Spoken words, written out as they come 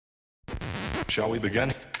Shall we begin?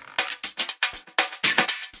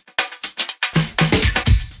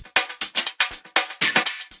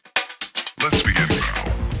 Let's begin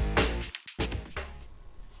now.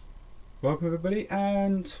 Welcome everybody,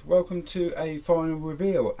 and welcome to a final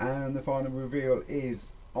reveal, and the final reveal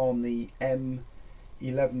is on the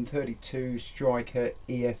M1132 Stryker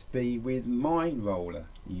ESV with mine roller.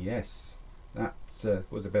 Yes, that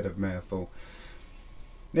was a bit of a mouthful.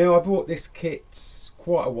 Now, I bought this kit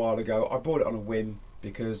quite a while ago. I bought it on a whim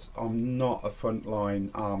because I'm not a frontline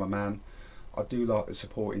armour man. I do like the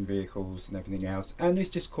supporting vehicles and everything else, and this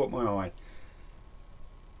just caught my eye.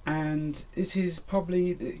 And this is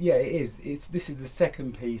probably, yeah, this is the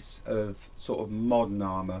second piece of sort of modern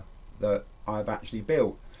armour that I've actually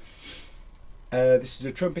built. This is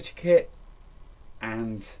a Trumpeter kit,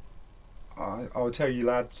 and I'll tell you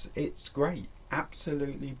lads, it's great.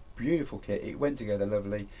 Absolutely beautiful kit. It went together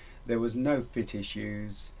lovely. There was no fit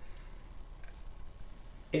issues.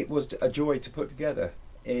 It was a joy to put together.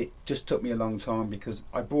 It just took me a long time because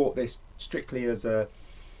I bought this strictly as a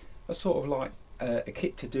sort of like a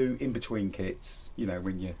kit to do in between kits, you know,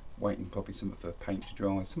 when you're waiting probably something for paint to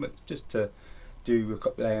dry, something just to do a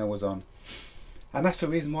couple of hours on. And that's the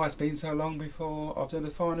reason why it's been so long before I've done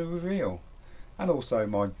the final reveal. And also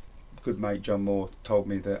my good mate John Moore told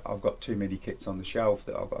me that I've got too many kits on the shelf,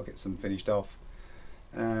 that I've got to get some finished off.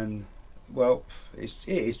 And well, it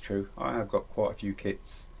is true. I have got quite a few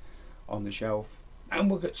kits on the shelf, and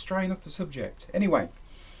we'll get straight off the subject. Anyway,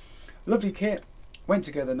 lovely kit, went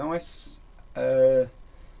together nice. I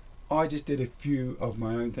just did a few of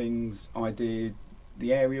my own things. I did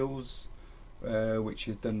the aerials, which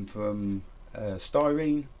is done from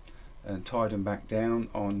styrene, and tied them back down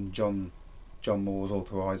on John Moore's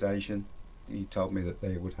authorization. He told me that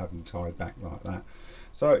they would have them tied back like that.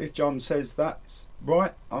 So if John says that's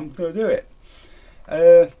right, I'm going to do it.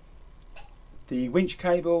 The winch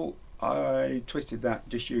cable, I twisted that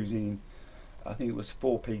just using, I think it was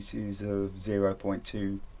 4 pieces of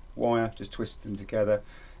 0.2 wire, just twisted them together,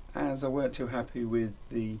 as I weren't too happy with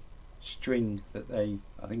the string that they,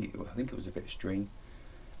 I think it was a bit of string.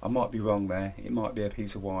 I might be wrong there, it might be a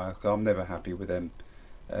piece of wire, because I'm never happy with them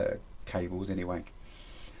cables anyway.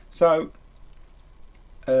 So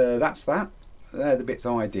that's that. They're the bits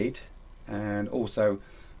I did, and also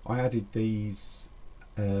I added these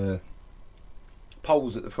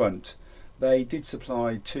poles at the front. They did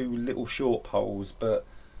supply 2 little short poles, but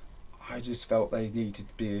I just felt they needed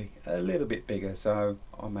to be a little bit bigger, so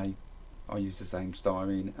I used the same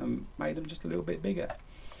styrene and made them just a little bit bigger.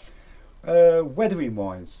 Weathering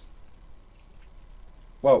wise,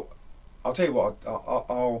 well, I'll tell you what,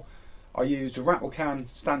 I used a rattle can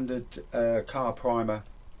standard car primer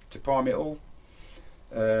to prime it all.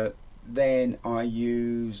 Then I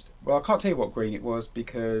used, well, I can't tell you what green it was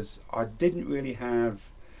because I didn't really have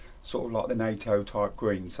sort of like the NATO type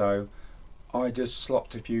green, so I just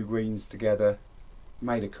slopped a few greens together,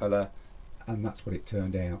 made a colour, and that's what it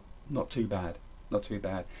turned out. Not too bad, not too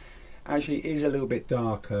bad. Actually, it is a little bit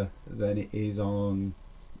darker than it is on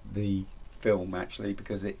the film, actually,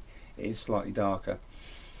 because it is slightly darker.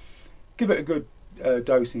 Give it a good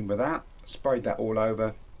dosing with that, sprayed that all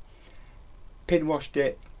over, pin washed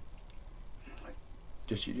it,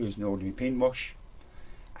 just using ordinary pin wash,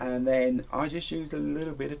 and then I just used a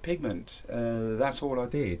little bit of pigment. That's all I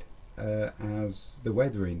did. As the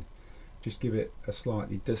weathering, just give it a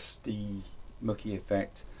slightly dusty, mucky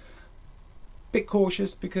effect. Bit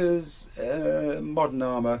cautious because modern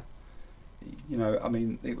armour, you know, I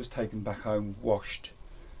mean, it was taken back home, washed,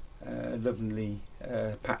 lovingly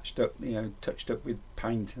patched up, you know, touched up with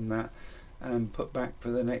paint and that, and put back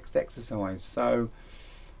for the next exercise. So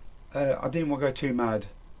I didn't want to go too mad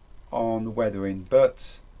on the weathering,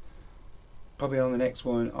 but probably on the next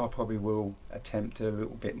one I probably will attempt a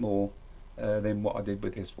little bit more than what I did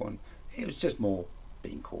with this one. It was just more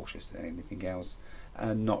being cautious than anything else,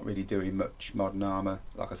 and not really doing much modern armour.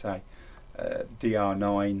 Like I say,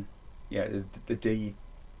 DR9, yeah, the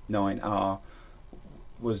D9R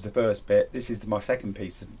was the first bit. This is my second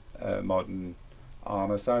piece of modern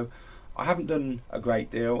armour, so I haven't done a great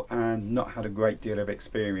deal and not had a great deal of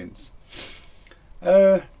experience.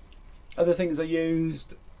 Other things I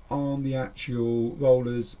used on the actual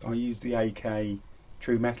rollers, I used the AK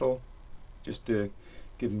True Metal just to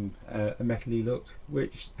give them a metally look,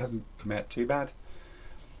 which hasn't come out too bad.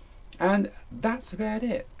 And that's about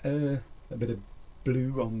it. A bit of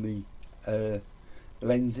blue on the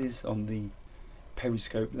lenses, on the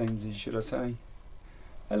periscope lenses, should I say.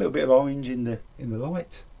 A little bit of orange in the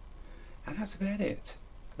light, and that's about it.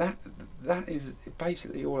 That is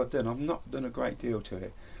basically all I've done. I've not done a great deal to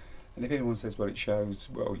it. And if anyone says, well, it shows,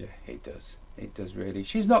 well, yeah, it does. It does really.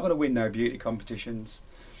 She's not going to win no beauty competitions,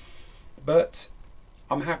 but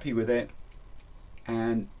I'm happy with it,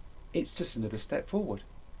 and it's just another step forward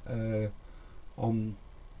on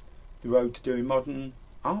the road to doing modern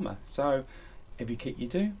armour. So every kit you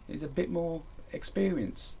do is a bit more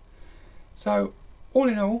experience. So all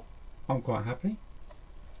in all, I'm quite happy.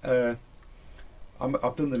 I've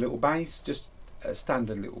done the little base, just a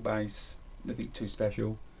standard little base, nothing too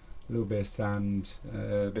special. A little bit of sand,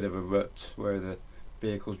 a bit of a rut where the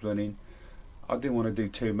vehicle's running. I didn't want to do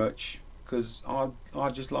too much because I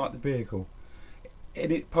just like the vehicle,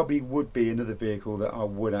 and it probably would be another vehicle that I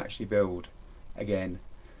would actually build again.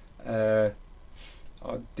 I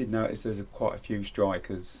did notice there's quite a few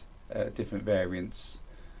Strykers, different variants.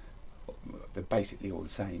 They're basically all the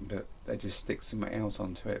same, but they just stick something else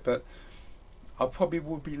onto it. But I probably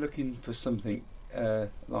would be looking for something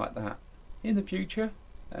like that in the future.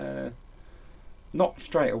 Not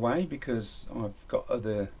straight away, because I've got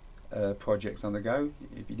other projects on the go.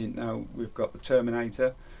 If you didn't know, we've got the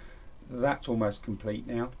Terminator. That's almost complete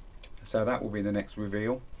now, so that will be the next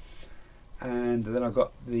reveal. And then I've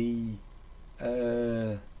got the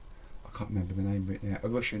I can't remember the name of it now, a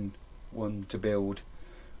Russian one to build,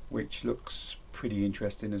 which looks pretty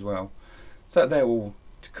interesting as well. So they're all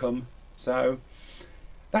to come. So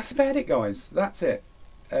that's about it, guys. That's it.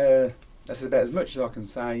 That's about as much as I can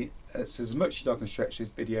say. It's as much as I can stretch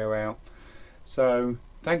this video out. So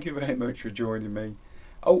thank you very much for joining me.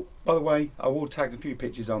 Oh, by the way, I will tag a few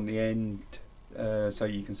pictures on the end so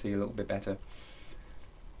you can see a little bit better.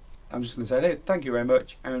 I'm just going to say thank you very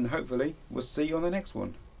much, and hopefully we'll see you on the next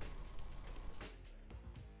one.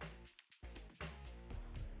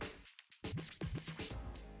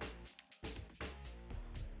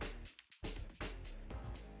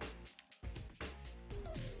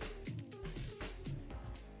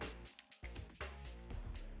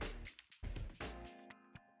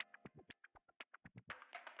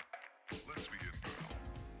 Let's begin.